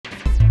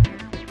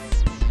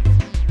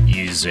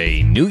He's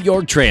a New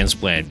York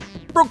transplant,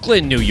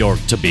 Brooklyn, New York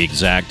to be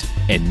exact,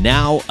 and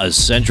now a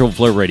Central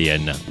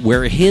Floridian,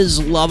 where his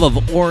love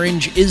of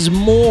orange is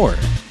more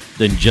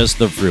than just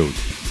the fruit,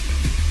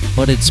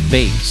 but its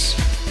base,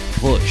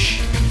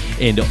 push,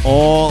 and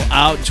all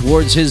out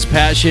towards his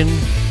passion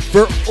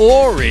for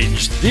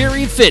Orange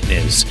Theory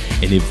Fitness.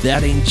 And if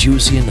that ain't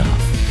juicy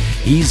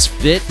enough, he's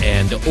fit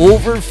and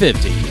over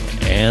 50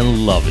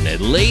 and loving it.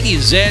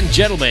 Ladies and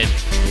gentlemen,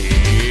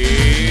 here's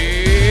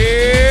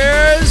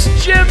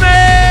Jimmy!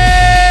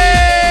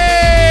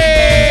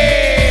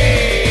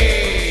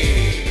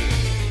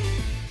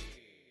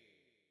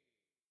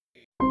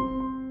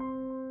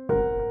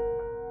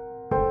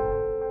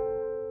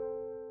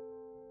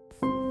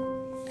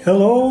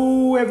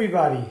 Hello,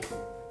 everybody.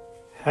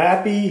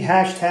 Happy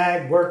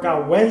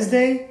 #Workout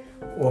Wednesday,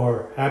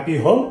 or happy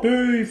hump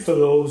day for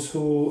those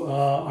who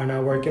are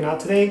not working out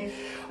today.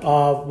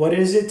 What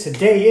is it?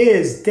 Today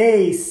is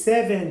day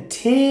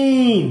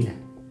 17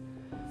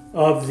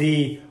 of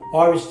the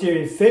Orange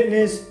Theory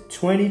Fitness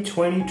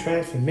 2020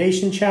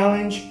 Transformation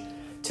Challenge.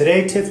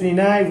 Today, Tiffany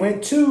and I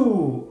went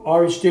to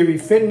Orange Theory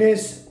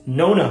Fitness,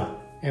 Nona,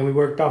 and we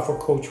worked out for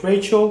Coach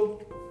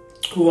Rachel,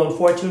 who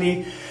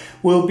unfortunately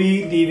will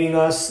be leaving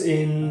us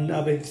in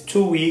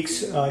 2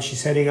 weeks.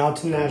 She's heading out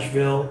to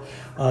Nashville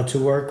to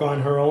work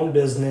on her own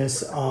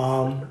business.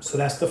 So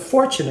that's the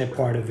fortunate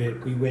part of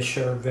it. We wish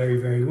her very,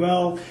 very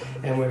well,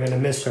 and we're going to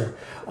miss her.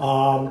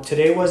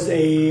 Today was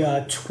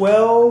a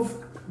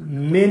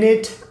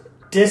 12-minute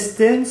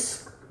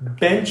distance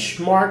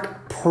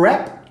benchmark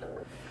prep.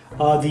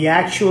 The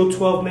actual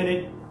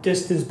 12-minute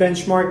distance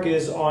benchmark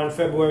is on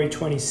February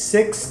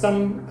 26th,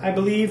 I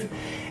believe.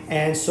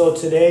 And so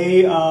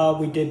today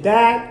we did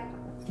that.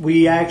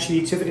 We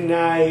actually, Tiffany and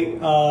I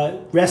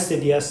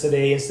rested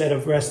yesterday instead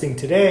of resting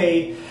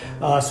today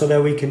so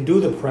that we can do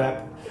the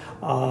prep.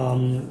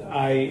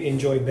 I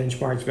enjoy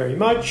benchmarks very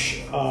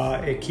much.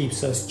 It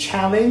keeps us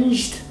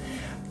challenged,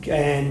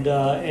 and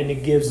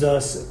it gives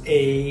us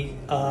a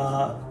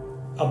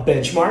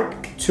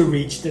benchmark to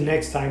reach the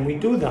next time we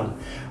do them.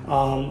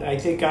 I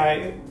think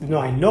I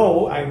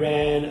know I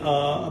ran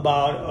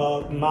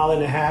about 1.5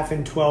 miles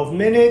in 12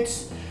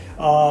 minutes.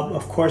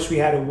 Of course, we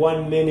had a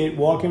 1-minute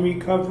walking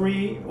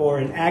recovery or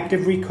an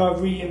active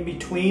recovery in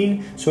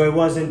between, so it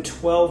wasn't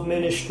 12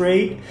 minutes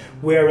straight.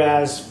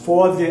 Whereas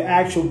for the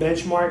actual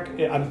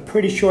benchmark, I'm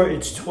pretty sure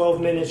it's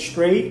 12 minutes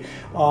straight.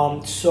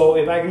 So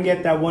if I can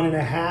get that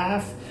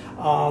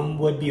 1.5,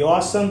 would be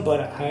awesome.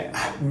 But I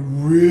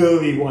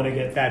really want to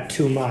get that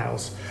 2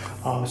 miles.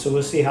 So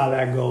we'll see how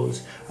that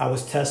goes. I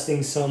was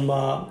testing some.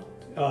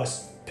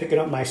 Picking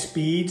up my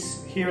speeds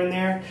here and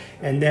there,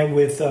 and then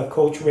with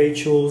Coach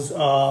Rachel's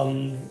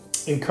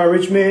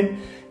encouragement,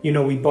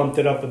 we bumped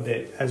it up a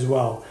bit as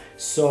well.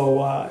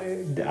 So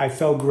I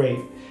felt great,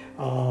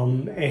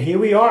 and here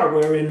we are.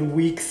 We're in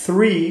week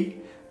three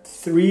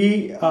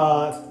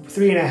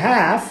and a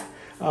half.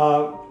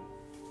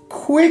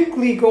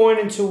 Quickly going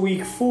into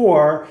week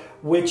 4,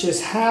 which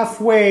is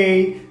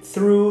halfway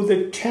through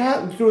the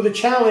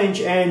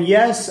challenge, and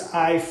yes,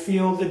 I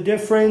feel the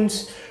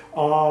difference.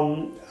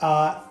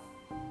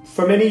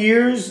 For many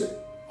years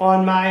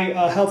on my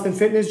health and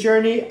fitness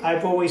journey,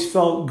 I've always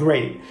felt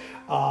great.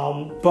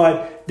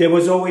 But there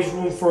was always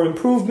room for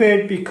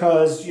improvement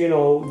because,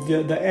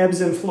 the ebbs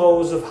and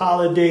flows of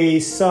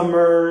holidays,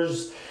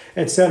 summers,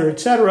 etc.,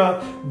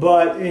 etc.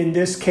 But in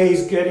this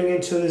case, getting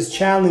into this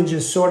challenge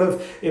is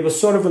it was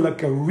sort of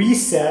like a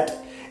reset,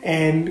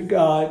 and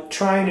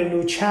trying a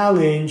new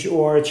challenge,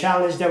 or a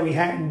challenge that we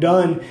hadn't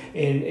done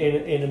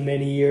in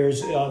many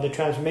years. The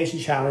transformation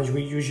challenge,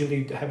 we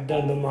usually have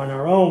done them on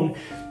our own.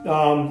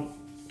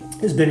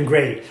 Has been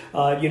great.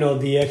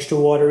 The extra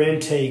water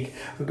intake,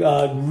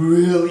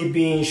 really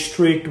being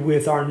strict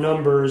with our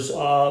numbers,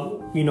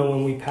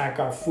 when we pack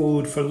our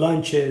food for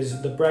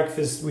lunches, the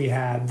breakfast we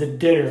have, the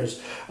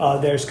dinners.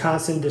 There's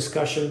constant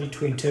discussion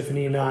between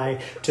Tiffany and I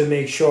to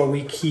make sure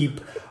we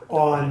keep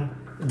on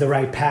the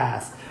right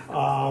path.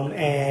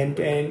 And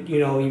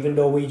even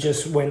though we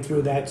just went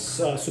through that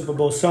Super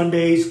Bowl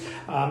Sundays,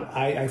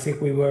 I think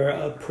we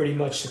were pretty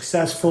much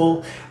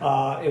successful.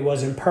 It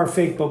wasn't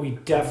perfect, but we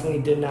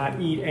definitely did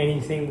not eat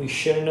anything we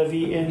shouldn't have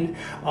eaten.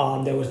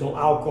 There was no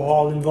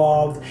alcohol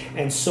involved.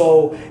 And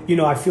so,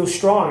 I feel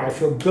strong. I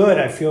feel good.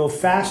 I feel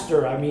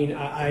faster.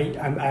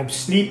 I'm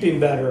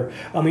sleeping better.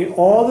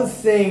 All the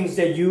things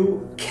that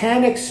you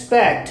can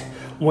expect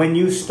when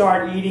you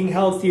start eating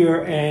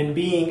healthier and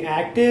being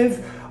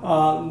active.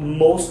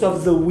 Most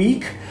of the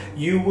week,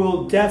 you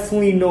will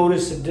definitely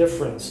notice a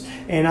difference.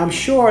 And I'm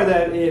sure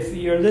that if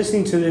you're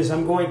listening to this,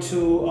 I'm going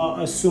to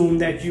assume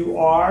that you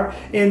are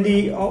in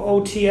the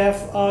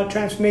OTF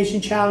Transformation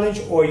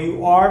Challenge, or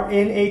you are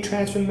in a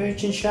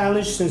Transformation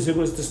Challenge since it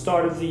was the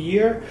start of the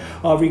year,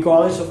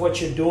 regardless of what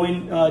you're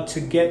doing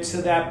to get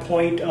to that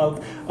point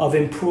of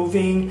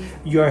improving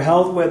your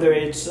health, whether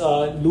it's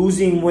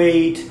losing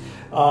weight,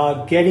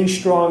 getting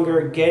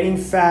stronger, getting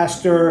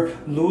faster,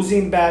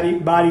 losing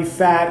body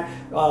fat,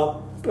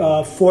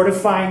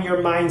 fortifying your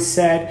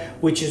mindset,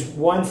 which is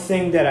one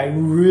thing that I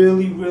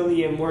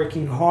really am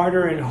working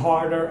harder and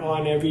harder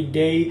on every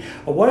day.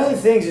 One of the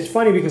things, it's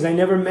funny because I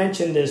never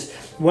mentioned this,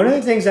 one of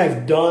the things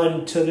I've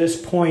done to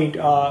this point,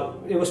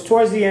 it was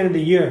towards the end of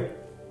the year,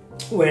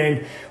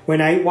 when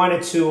I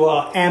wanted to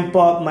amp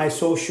up my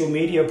social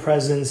media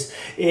presence,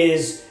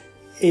 is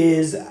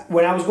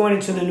when I was going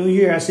into the new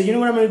year, I said, you know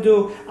what I'm going to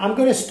do? I'm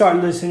going to start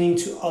listening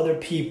to other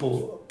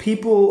people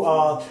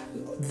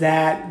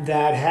that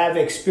have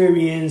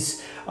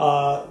experience,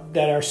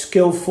 that are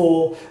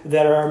skillful,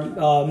 that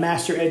are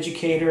master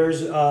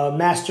educators,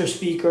 master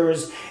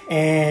speakers,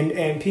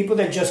 and people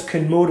that just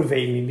can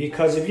motivate me.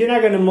 Because if you're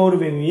not going to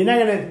motivate me, you're not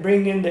going to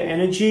bring in the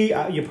energy,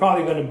 you're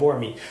probably going to bore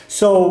me.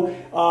 So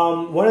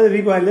one of the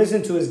people I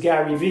listen to is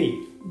Gary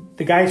Vee.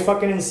 The guy's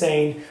fucking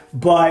insane,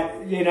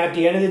 but you know, at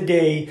the end of the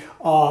day,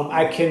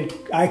 I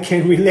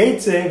can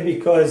relate to him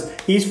because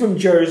he's from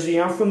Jersey,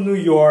 I'm from New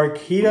York.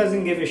 He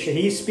doesn't give a shit.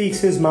 He speaks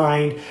his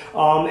mind,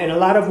 and a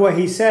lot of what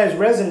he says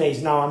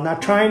resonates. Now, I'm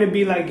not trying to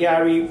be like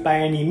Gary by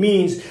any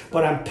means,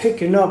 but I'm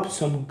picking up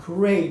some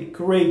great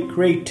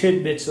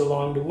tidbits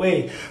along the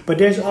way. But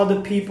there's other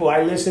people.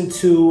 I listen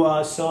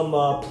to some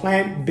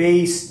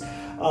plant-based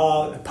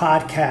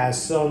podcasts,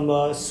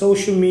 some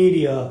social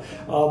media,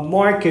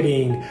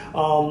 marketing,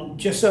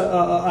 just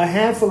a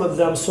handful of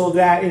them, so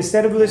that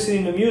instead of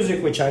listening to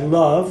music, which I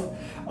love,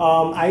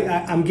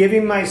 I'm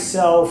giving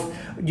myself,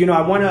 you know,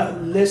 I want to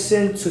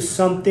listen to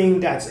something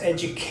that's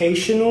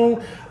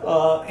educational,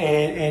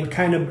 and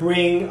kind of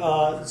bring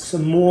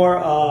some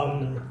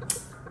more,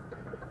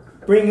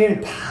 bring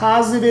in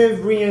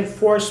positive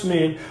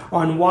reinforcement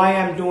on why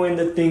I'm doing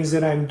the things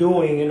that I'm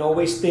doing, and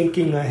always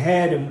thinking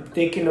ahead and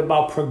thinking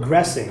about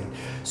progressing.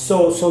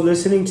 So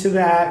listening to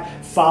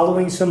that,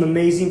 following some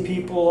amazing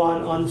people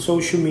on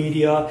social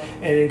media,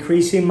 and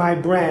increasing my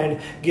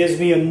brand gives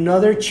me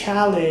another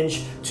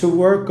challenge to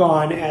work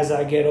on as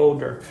I get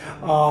older.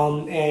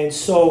 And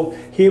so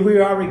here we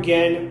are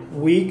again,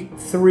 week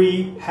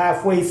 3,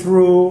 halfway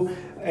through,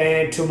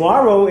 and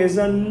tomorrow is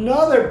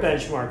another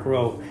benchmark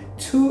row.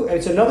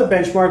 It's another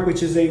benchmark,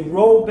 which is a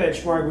row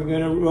benchmark. We're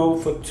going to row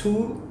for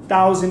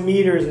 2,000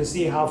 meters and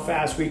see how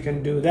fast we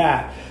can do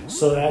that.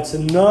 So that's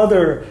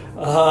another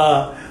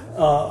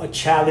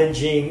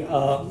challenging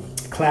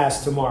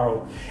class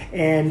tomorrow.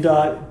 And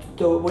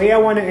the way I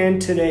want to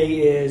end today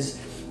is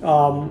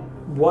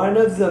one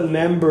of the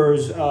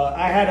members,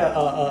 I had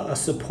a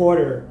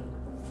supporter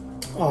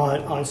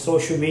on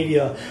social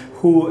media,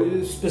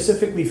 who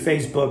specifically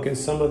Facebook and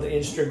some of the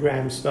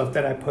Instagram stuff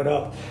that I put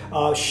up,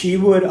 she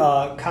would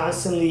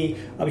constantly,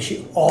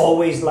 she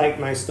always liked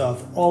my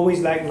stuff,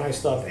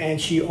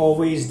 and she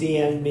always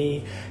DM'd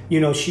me. You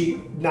know,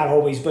 she, not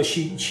always, but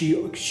she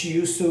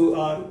used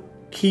to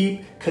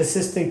keep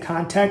consistent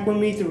contact with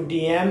me through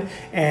DM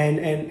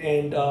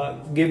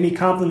and give me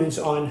compliments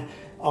on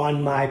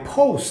my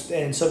post.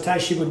 And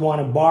sometimes she would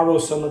want to borrow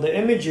some of the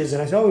images,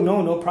 and I said, oh,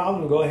 no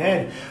problem, go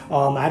ahead.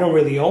 I don't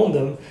really own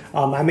them.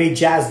 I may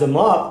jazz them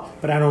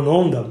up, but I don't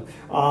own them.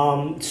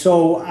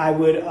 So I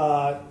would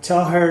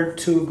tell her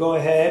to go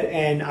ahead,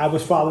 and I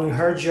was following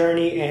her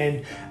journey,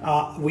 and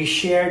we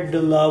shared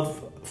the love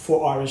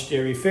for Orange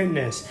Theory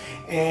Fitness.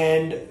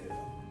 And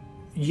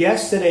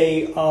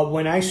yesterday,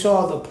 when I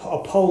saw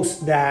a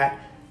post that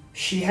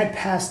she had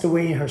passed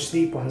away in her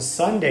sleep on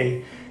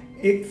Sunday,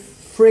 it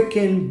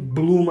freaking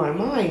blew my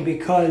mind,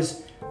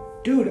 because,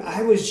 dude,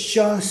 I was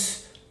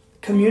just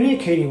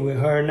communicating with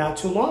her not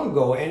too long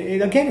ago, and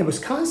it was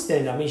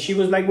constant. I mean, she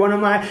was like one of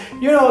my,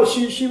 you know,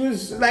 she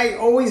was like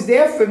always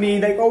there for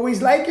me, like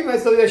always liking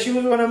myself. She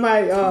was one of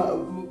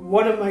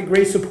my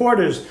great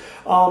supporters.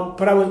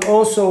 But I was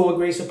also a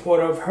great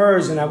supporter of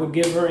hers, and I would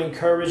give her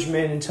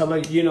encouragement and tell her,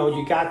 you know,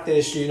 you got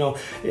this. You know,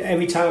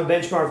 every time a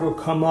benchmark would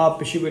come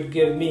up, she would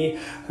give me,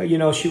 you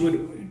know, she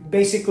would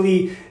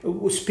basically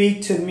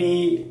speak to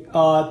me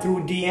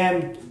through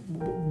DM,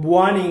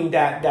 wanting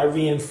that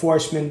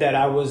reinforcement that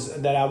I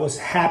was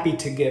happy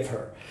to give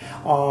her.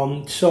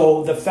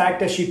 So the fact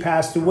that she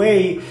passed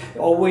away,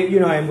 you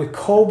know, and with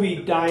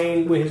Kobe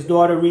dying with his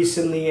daughter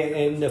recently,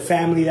 and the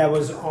family that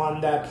was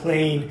on that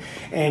plane,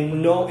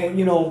 and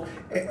you know,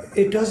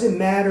 it doesn't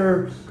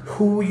matter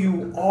who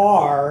you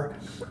are.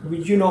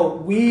 You know,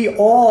 we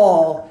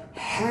all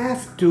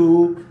have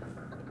to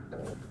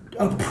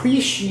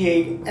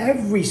appreciate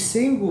every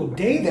single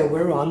day that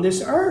we're on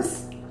this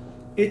earth.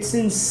 It's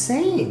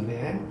insane,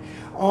 man.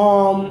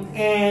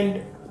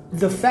 And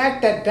the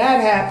fact that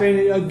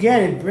happened,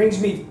 again, it brings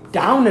me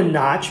down a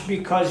notch,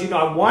 because, you know,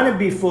 I want to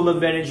be full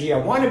of energy, I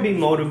want to be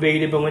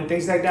motivated, but when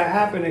things like that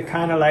happen, it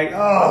kind of like,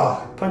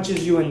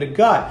 punches you in the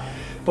gut.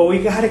 But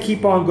we got to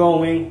keep on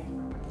going.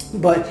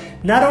 But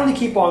not only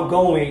keep on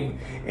going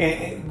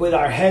and with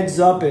our heads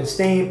up and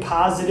staying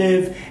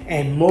positive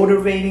and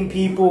motivating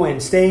people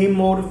and staying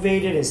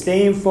motivated and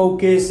staying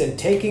focused and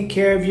taking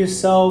care of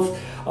yourself,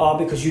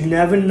 because you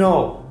never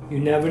know.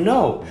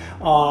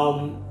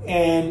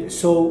 And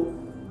so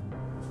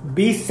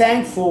be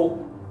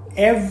thankful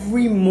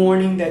every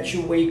morning that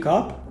you wake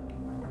up,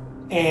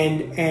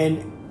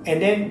 and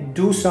and then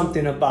do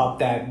something about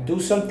that. Do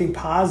something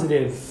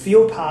positive.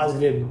 Feel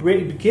positive.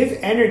 Give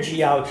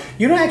energy out.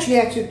 You don't actually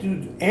have to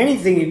do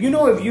anything. If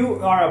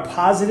you are a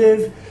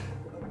positive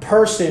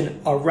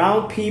person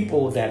around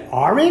people that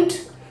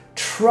aren't,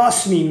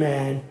 trust me,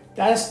 man.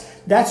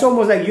 That's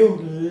almost like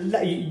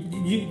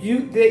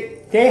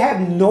they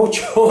have no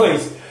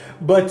choice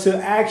but to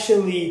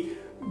actually,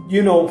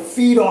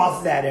 feed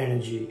off that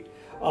energy.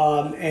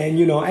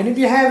 And if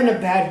you're having a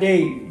bad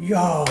day,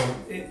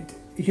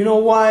 you know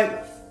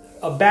what?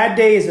 A bad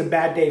day is a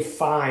bad day,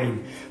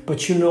 fine.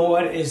 But you know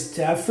what? It's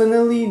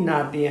definitely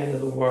not the end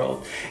of the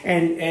world.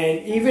 And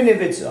even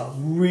if it's a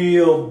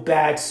real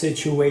bad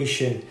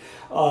situation,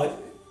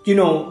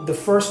 the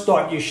first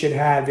thought you should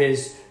have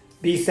is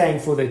be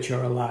thankful that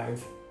you're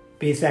alive.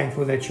 Be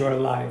thankful that you're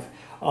alive.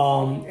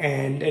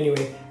 And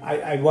anyway,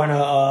 I want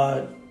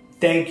to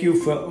thank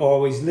you for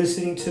always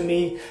listening to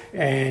me.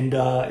 And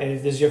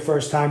if this is your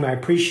first time, I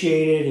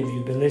appreciate it. If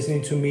you've been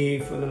listening to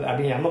me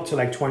I'm up to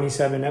like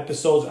 27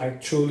 episodes. I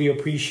truly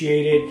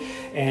appreciate it.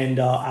 And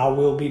I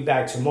will be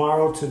back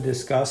tomorrow to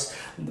discuss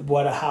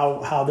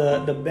how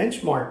the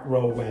benchmark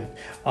row went.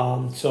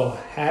 So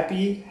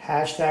happy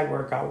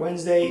 #Workout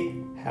Wednesday.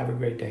 Have a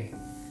great day.